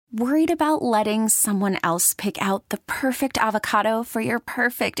Worried about letting someone else pick out the perfect avocado for your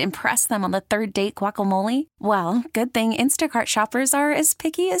perfect impress them on the third date guacamole? Well, good thing Instacart shoppers are as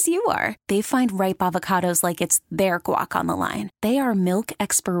picky as you are. They find ripe avocados like it's their guac on the line. They are milk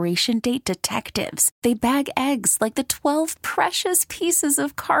expiration date detectives. They bag eggs like the 12 precious pieces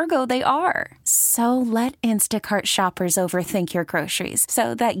of cargo they are. So let Instacart shoppers overthink your groceries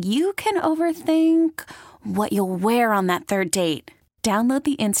so that you can overthink what you'll wear on that third date. Download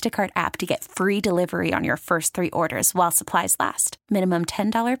the Instacart app to get free delivery on your first 3 orders while supplies last. Minimum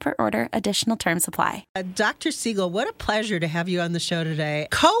 $10 per order. Additional terms apply. Dr. Siegel, what a pleasure to have you on the show today.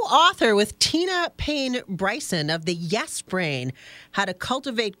 Co-author with Tina Payne Bryson of The Yes Brain, How to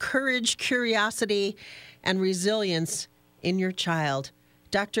Cultivate Courage, Curiosity, and Resilience in Your Child.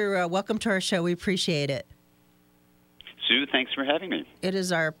 Doctor, welcome to our show. We appreciate it. Sue, thanks for having me. It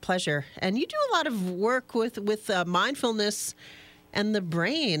is our pleasure. And you do a lot of work with mindfulness and the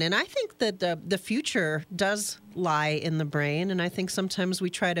brain. And I think that the future does lie in the brain. And I think sometimes we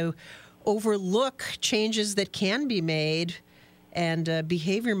try to overlook changes that can be made and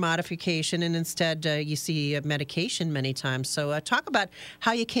behavior modification. And instead, you see medication many times. So talk about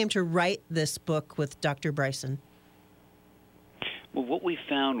how you came to write this book with Dr. Bryson. Well, what we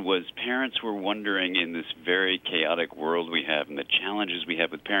found was parents were wondering in this very chaotic world we have and the challenges we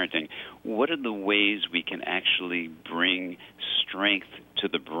have with parenting, what are the ways we can actually bring strength to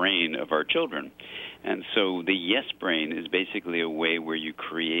the brain of our children? And so the Yes Brain is basically a way where you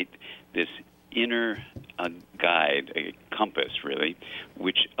create this inner guide, a compass really,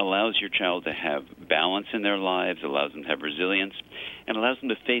 which allows your child to have balance in their lives, allows them to have resilience, and allows them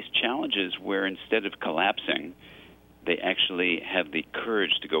to face challenges where instead of collapsing, they actually have the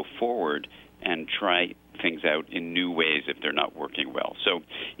courage to go forward and try things out in new ways if they're not working well. So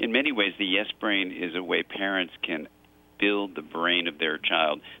in many ways, the Yes Brain is a way parents can build the brain of their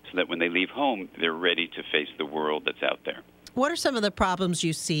child so that when they leave home, they're ready to face the world that's out there. What are some of the problems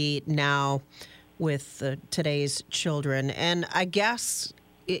you see now with today's children? And I guess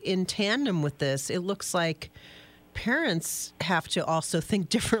in tandem with this, it looks like parents have to also think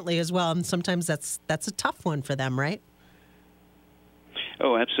differently as well. And sometimes that's a tough one for them, right?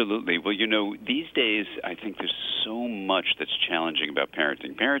 Oh, absolutely. Well, these days I think there's so much that's challenging about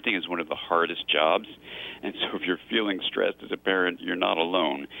parenting. Parenting is one of the hardest jobs, and so if you're feeling stressed as a parent, you're not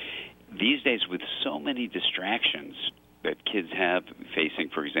alone. These days, with so many distractions that kids have facing,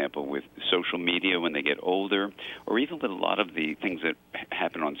 for example, with social media when they get older, or even with a lot of the things that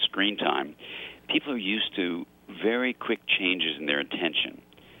happen on screen time, people are used to very quick changes in their attention.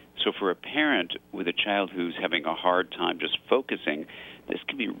 So for a parent with a child who's having a hard time just focusing, this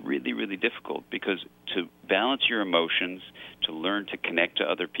can be really, really difficult because to balance your emotions, to learn to connect to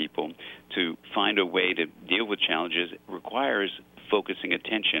other people, to find a way to deal with challenges requires focusing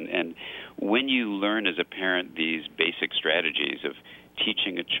attention. And when you learn as a parent these basic strategies of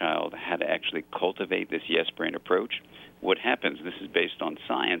teaching a child how to actually cultivate this Yes Brain approach, what happens, this is based on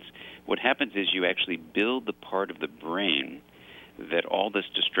science, what happens is you actually build the part of the brain that all this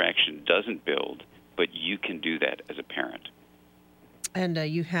distraction doesn't build, but you can do that as a parent. And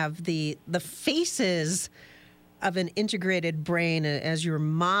you have the faces of an integrated brain as your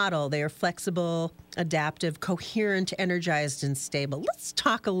model. They are flexible, adaptive, coherent, energized, and stable. Let's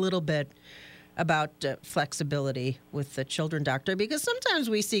talk a little bit about flexibility with the children, doctor, because sometimes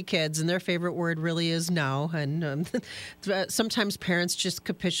we see kids and their favorite word really is no, and sometimes parents just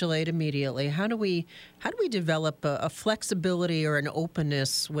capitulate immediately. How do we develop a flexibility or an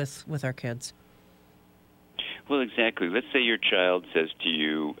openness with our kids? Well, exactly. Let's say your child says to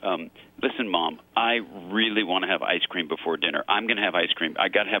you, listen, Mom, I really want to have ice cream before dinner. I'm going to have ice cream. I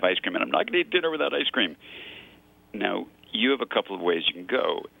got to have ice cream, and I'm not going to eat dinner without ice cream. Now, you have a couple of ways you can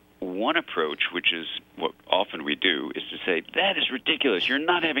go. One approach, which is what often we do, is to say, that is ridiculous. You're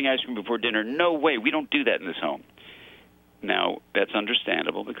not having ice cream before dinner. No way. We don't do that in this home. Now, that's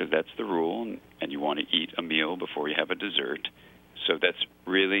understandable because that's the rule, and you want to eat a meal before you have a dessert. So that's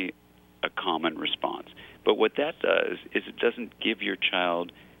really a common response. But what that does is it doesn't give your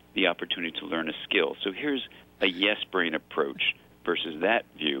child the opportunity to learn a skill. So here's a yes brain approach versus that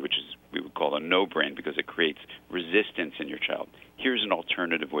view, which is we would call a no brain because it creates resistance in your child. Here's an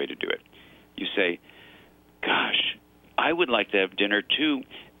alternative way to do it. You say, gosh, I would like to have dinner too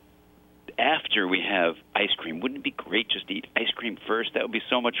after we have ice cream. Wouldn't it be great just to eat ice cream first? That would be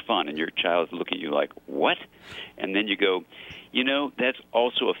so much fun. And your child would look at you like, what? And then you go, that's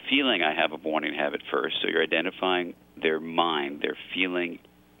also a feeling I have of wanting to have it first. So you're identifying their mind, their feeling,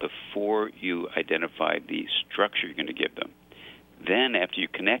 before you identify the structure you're going to give them. Then after you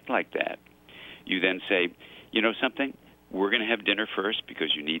connect like that, you then say, something? we're going to have dinner first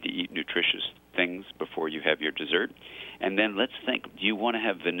because you need to eat nutritious things before you have your dessert. And then let's think, do you want to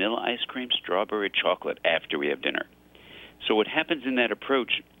have vanilla ice cream, strawberry, chocolate after we have dinner? So what happens in that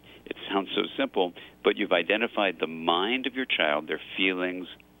approach, it sounds so simple, but you've identified the mind of your child, their feelings,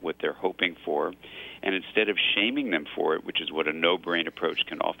 what they're hoping for, and instead of shaming them for it, which is what a no-brain approach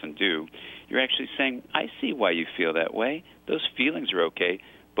can often do, you're actually saying, I see why you feel that way. Those feelings are okay,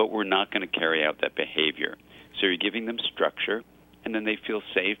 but we're not going to carry out that behavior. So you're giving them structure, and then they feel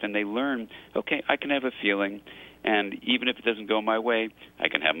safe, and they learn, okay, I can have a feeling, and even if it doesn't go my way, I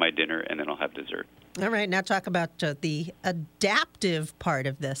can have my dinner, and then I'll have dessert. All right, now talk about the adaptive part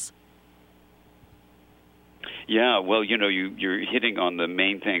of this. Yeah, well, you're hitting on the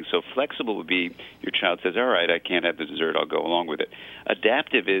main thing. So flexible would be your child says, all right, I can't have the dessert, I'll go along with it.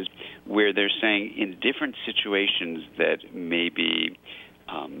 Adaptive is where they're saying in different situations that may be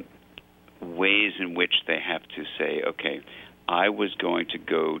ways in which they have to say, okay, I was going to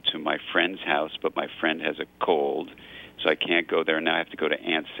go to my friend's house, but my friend has a cold, so I can't go there. Now I have to go to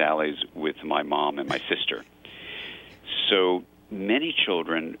Aunt Sally's with my mom and my sister. So many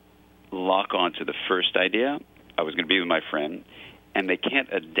children lock on to the first idea, I was going to be with my friend, and they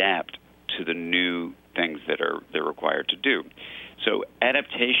can't adapt to the new things that they're required to do. So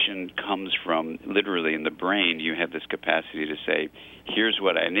adaptation comes from literally in the brain. You have this capacity to say, here's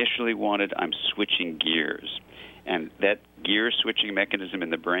what I initially wanted, I'm switching gears. And that gear switching mechanism in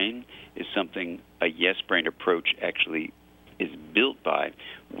the brain is something a yes brain approach actually is built by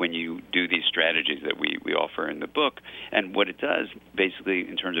when you do these strategies that we offer in the book. And what it does, basically,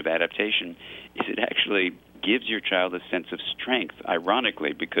 in terms of adaptation, is it actually gives your child a sense of strength,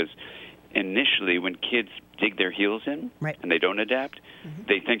 ironically, because initially when kids dig their heels in right. and they don't adapt,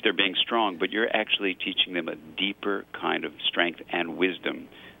 they think they're being strong, but you're actually teaching them a deeper kind of strength and wisdom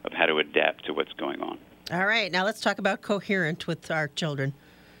of how to adapt to what's going on. All right, now let's talk about coherent with our children.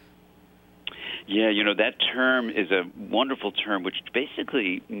 Yeah, that term is a wonderful term, which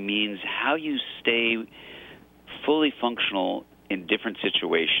basically means how you stay fully functional in different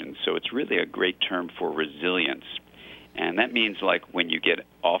situations. So it's really a great term for resilience. And that means like when you get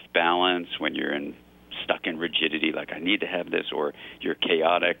off balance, when you're stuck in rigidity, like I need to have this, or you're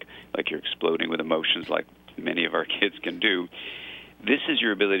chaotic, like you're exploding with emotions like many of our kids can do. This is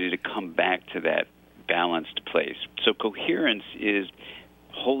your ability to come back to that balanced place. So coherence is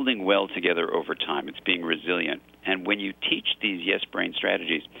holding well together over time. It's being resilient. And when you teach these yes brain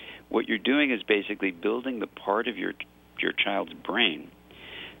strategies, what you're doing is basically building the part of your child's brain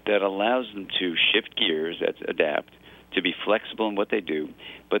that allows them to shift gears, that's adapt, to be flexible in what they do,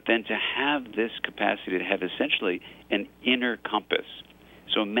 but then to have this capacity to have essentially an inner compass.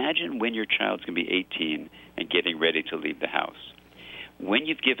 So imagine when your child's going to be 18 and getting ready to leave the house. When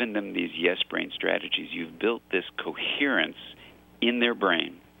you've given them these yes brain strategies, you've built this coherence in their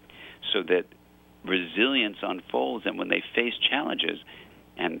brain so that resilience unfolds, and when they face challenges,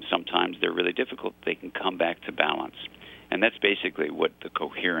 and sometimes they're really difficult, they can come back to balance. And that's basically what the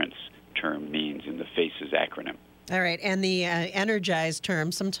coherence term means in the FACES acronym. All right, and the energized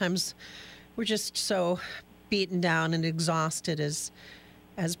term, sometimes we're just so beaten down and exhausted as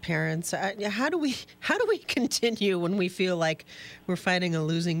parents. How do we continue when we feel like we're fighting a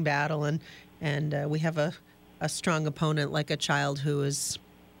losing battle and we have a strong opponent like a child who is,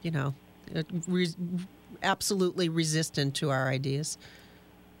 absolutely resistant to our ideas?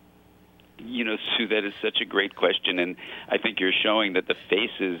 Sue, that is such a great question, and I think you're showing that the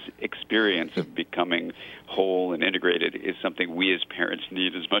FACES experience of becoming whole and integrated is something we as parents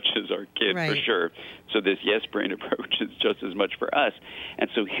need as much as our kids, right. For sure. So this yes brain approach is just as much for us.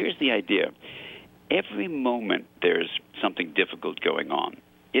 And so here's the idea. Every moment there's something difficult going on.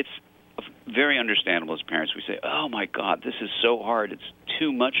 It's very understandable as parents. We say, oh, my God, this is so hard. It's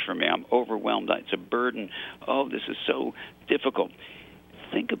too much for me. I'm overwhelmed. It's a burden. Oh, this is so difficult.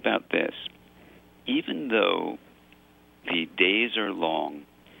 Think about this. Even though the days are long,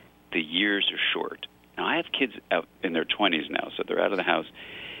 the years are short. Now, I have kids out in their 20s now, so they're out of the house.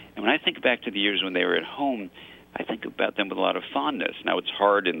 And when I think back to the years when they were at home, I think about them with a lot of fondness. Now, it's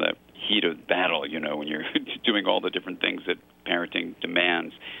hard in the heat of battle, when you're doing all the different things that parenting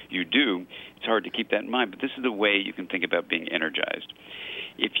demands you do. It's hard to keep that in mind, but this is the way you can think about being energized.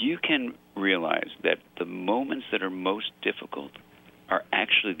 If you can realize that the moments that are most difficult are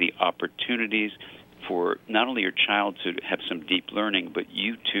actually the opportunities for not only your child to have some deep learning, but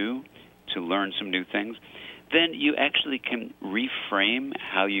you too to learn some new things, then you actually can reframe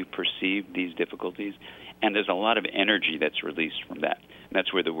how you perceive these difficulties, and there's a lot of energy that's released from that. And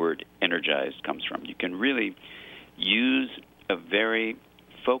that's where the word energized comes from. You can really use a very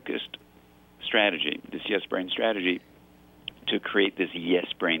focused strategy, this yes brain strategy, to create this yes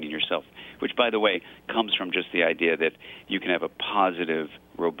brain in yourself, which, by the way, comes from just the idea that you can have a positive,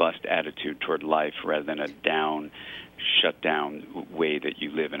 robust attitude toward life rather than a down, shut down way that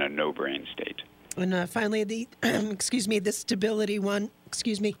you live in a no-brain state. And finally, the the stability one.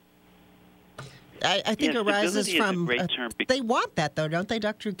 I think arises from. They want that, though, don't they,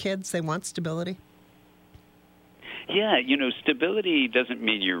 Dr. Kids? They want stability. Yeah, stability doesn't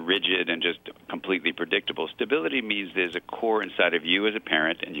mean you're rigid and just completely predictable. Stability means there's a core inside of you as a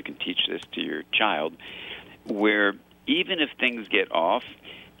parent, and you can teach this to your child, where even if things get off,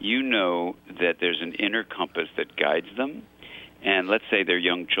 you know that there's an inner compass that guides them. And let's say they're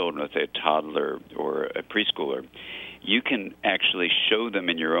young children, let's say a toddler or a preschooler, you can actually show them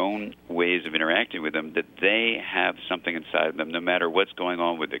in your own ways of interacting with them that they have something inside of them, no matter what's going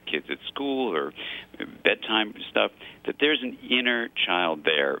on with the kids at school or bedtime stuff, that there's an inner child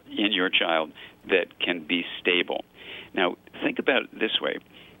there in your child that can be stable. Now, think about it this way.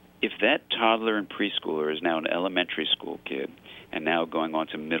 If that toddler and preschooler is now an elementary school kid and now going on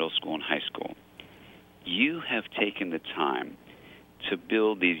to middle school and high school, you have taken the time to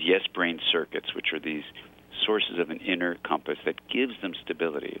build these yes brain circuits, which are these sources of an inner compass that gives them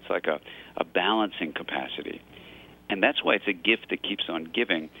stability. It's like a balancing capacity. And that's why it's a gift that keeps on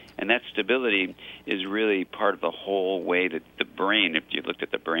giving. And that stability is really part of the whole way that the brain, if you looked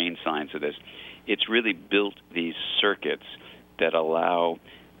at the brain science of this, it's really built these circuits that allow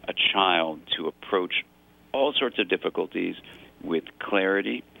a child to approach all sorts of difficulties with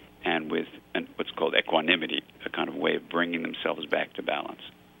clarity and with what's called equanimity, a kind of way of bringing themselves back to balance.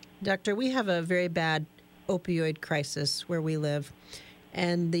 Doctor, we have a very bad opioid crisis where we live,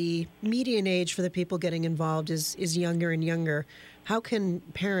 and the median age for the people getting involved is younger and younger. How can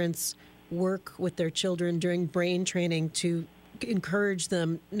parents work with their children during brain training to encourage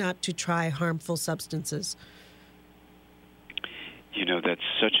them not to try harmful substances? That's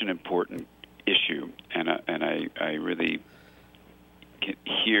such an important issue, and I really can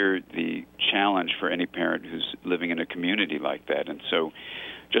hear the challenge for any parent who's living in a community like that. And so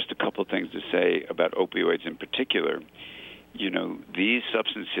just a couple of things to say about opioids in particular. These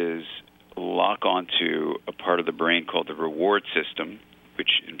substances lock onto a part of the brain called the reward system, which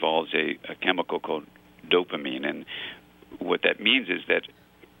involves a chemical called dopamine. And what that means is that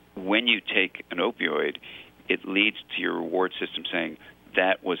when you take an opioid, it leads to your reward system saying,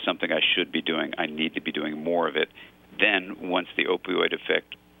 that was something I should be doing. I need to be doing more of it. Then, once the opioid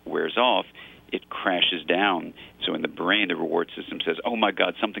effect wears off, it crashes down. So in the brain, the reward system says, oh, my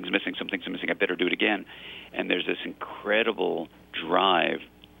God, something's missing, I better do it again. And there's this incredible drive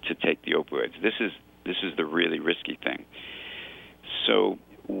to take the opioids. This is the really risky thing. So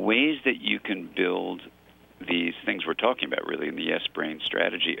ways that you can build these things we're talking about really in the yes brain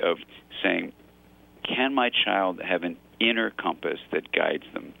strategy of saying, can my child have an inner compass that guides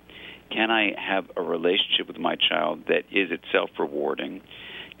them? Can I have a relationship with my child that is itself rewarding?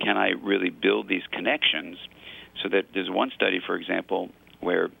 Can I really build these connections so that there's one study, for example,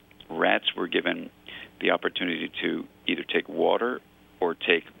 where rats were given the opportunity to either take water or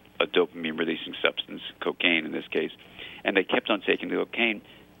take a dopamine-releasing substance, cocaine in this case, and they kept on taking the cocaine,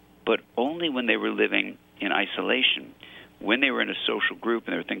 but only when they were living in isolation. When they were in a social group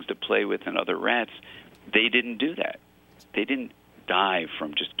and there were things to play with and other rats, they didn't do that. They didn't die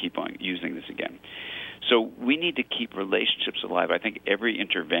from just keep on using this again. So we need to keep relationships alive. I think every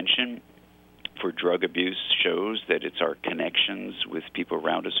intervention for drug abuse shows that it's our connections with people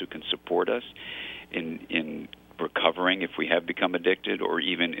around us who can support us in recovering if we have become addicted or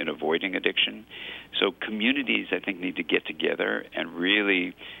even in avoiding addiction. So communities, I think, need to get together and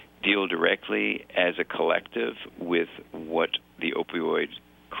really deal directly as a collective with what the opioid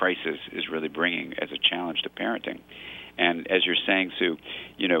crisis is really bringing as a challenge to parenting. And as you're saying, Sue,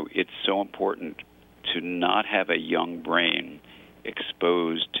 it's so important to not have a young brain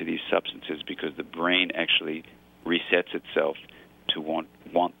exposed to these substances because the brain actually resets itself to want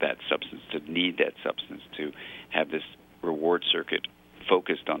that substance, to need that substance, to have this reward circuit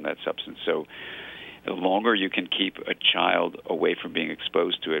focused on that substance. So the longer you can keep a child away from being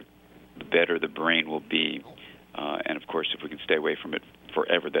exposed to it, the better the brain will be. And, of course, if we can stay away from it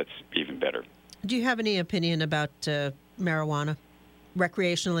forever, that's even better. Do you have any opinion about marijuana,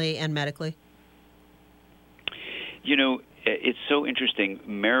 recreationally and medically? It's so interesting.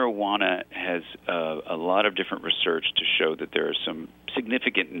 Marijuana has a lot of different research to show that there are some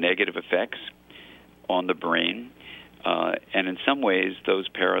significant negative effects on the brain. And in some ways, those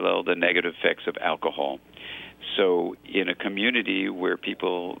parallel the negative effects of alcohol. So in a community where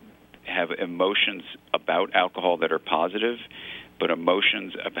people have emotions about alcohol that are positive, but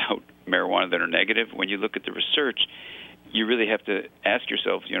emotions about marijuana that are negative, when you look at the research, you really have to ask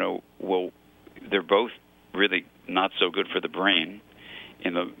yourself, well, they're both really not so good for the brain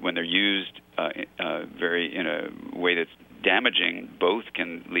when they're used in a way that's damaging. Both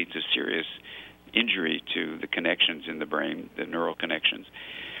can lead to serious injury to the connections in the brain, the neural connections.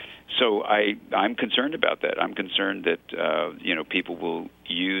 So I'm concerned about that. I'm concerned that people will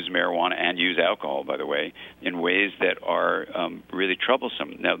use marijuana and use alcohol, by the way, in ways that are really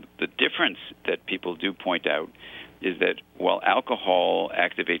troublesome. Now, the difference that people do point out is that while alcohol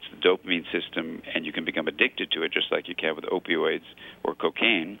activates the dopamine system and you can become addicted to it, just like you can with opioids or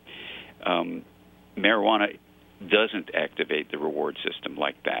cocaine, marijuana doesn't activate the reward system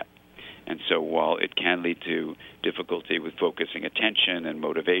like that. And so while it can lead to difficulty with focusing attention and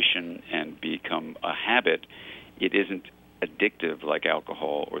motivation and become a habit, it isn't addictive like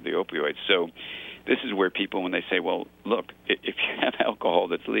alcohol or the opioids. So this is where people, when they say, well, look, if you have alcohol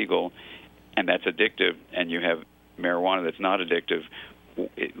that's legal and that's addictive and you have marijuana that's not addictive,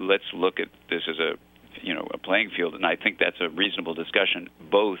 let's look at this as a playing field. And I think that's a reasonable discussion.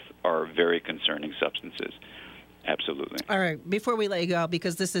 Both are very concerning substances. Absolutely. All right. Before we let you go,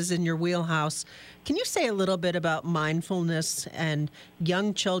 because this is in your wheelhouse, can you say a little bit about mindfulness and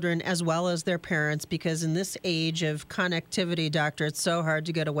young children as well as their parents? Because in this age of connectivity, Doctor, it's so hard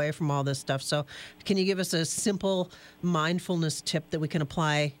to get away from all this stuff. So can you give us a simple mindfulness tip that we can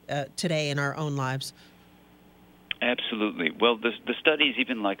apply today in our own lives? Absolutely. Well, the studies,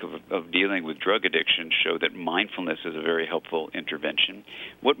 even of dealing with drug addiction, show that mindfulness is a very helpful intervention.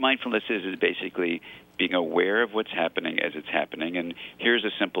 What mindfulness is basically being aware of what's happening as it's happening. And here's a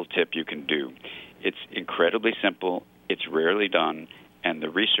simple tip you can do. It's incredibly simple. It's rarely done. And the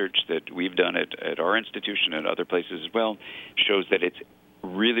research that we've done at our institution and other places as well shows that it's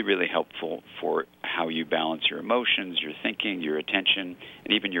really, really helpful for how you balance your emotions, your thinking, your attention,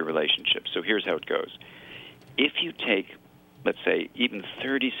 and even your relationships. So here's how it goes. If you take, let's say, even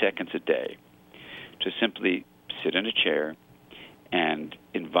 30 seconds a day to simply sit in a chair and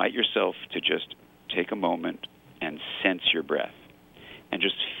invite yourself to just take a moment and sense your breath and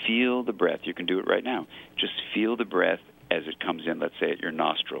just feel the breath. You can do it right now. Just feel the breath as it comes in, let's say, at your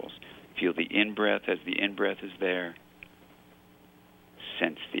nostrils. Feel the in-breath as the in-breath is there.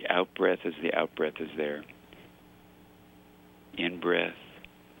 Sense the out-breath as the out-breath is there. In-breath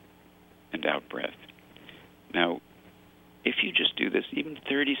and out-breath. Now, if you just do this, even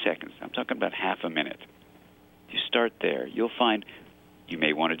 30 seconds, I'm talking about half a minute, you start there, you'll find you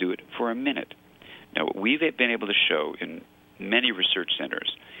may want to do it for a minute. Now, what we've been able to show in many research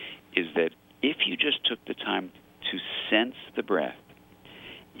centers is that if you just took the time to sense the breath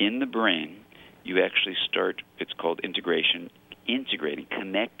in the brain, you actually start, it's called integrating,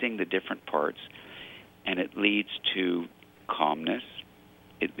 connecting the different parts, and it leads to calmness,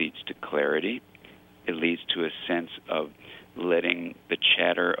 it leads to clarity, it leads to a sense of letting the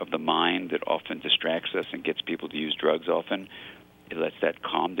chatter of the mind that often distracts us and gets people to use drugs often, it lets that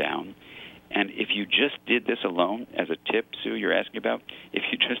calm down. And if you just did this alone, as a tip, Sue, you're asking about, if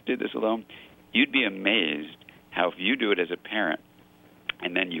you just did this alone, you'd be amazed how if you do it as a parent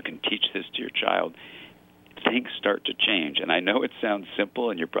and then you can teach this to your child, things start to change. And I know it sounds simple,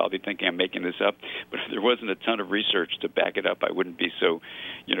 and you're probably thinking I'm making this up, but if there wasn't a ton of research to back it up, I wouldn't be so,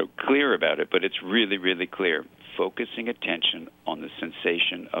 clear about it. But it's really, really clear. Focusing attention on the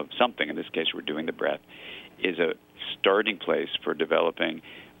sensation of something, in this case we're doing the breath, is a starting place for developing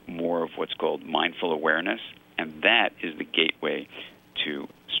more of what's called mindful awareness, and that is the gateway to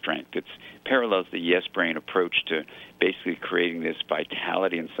strength. It parallels the yes brain approach to basically creating this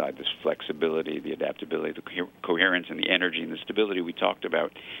vitality inside, this flexibility, the adaptability, the coherence, and the energy and the stability we talked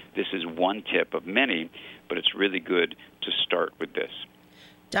about. This is one tip of many, but it's really good to start with this.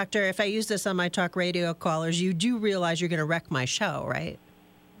 Doctor, if I use this on my talk radio callers, you do realize you're going to wreck my show, right?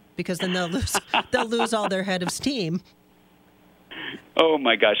 Because then they'll lose all their head of steam. Oh,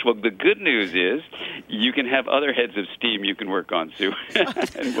 my gosh. Well, the good news is you can have other heads of steam you can work on, Sue.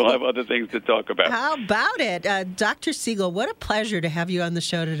 And we'll have other things to talk about. How about it? Dr. Siegel, what a pleasure to have you on the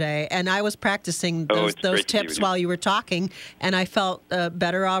show today. And I was practicing those tips while you were talking, and I felt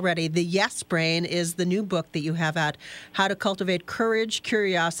better already. The Yes Brain is the new book that you have out, How to Cultivate Courage,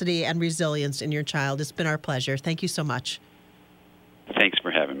 Curiosity, and Resilience in Your Child. It's been our pleasure. Thank you so much. Thanks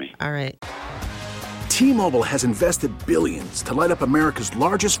for having me. All right. T-Mobile has invested billions to light up America's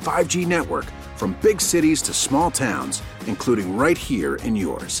largest 5G network, from big cities to small towns, including right here in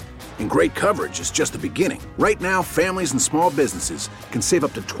yours. And great coverage is just the beginning. Right now, families and small businesses can save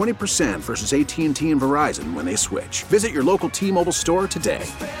up to 20% versus AT&T and Verizon when they switch. Visit your local T-Mobile store today.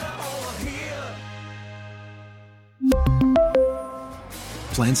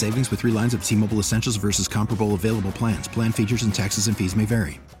 Plan savings with 3 lines of T-Mobile Essentials versus comparable available plans. Plan features and taxes and fees may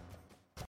vary.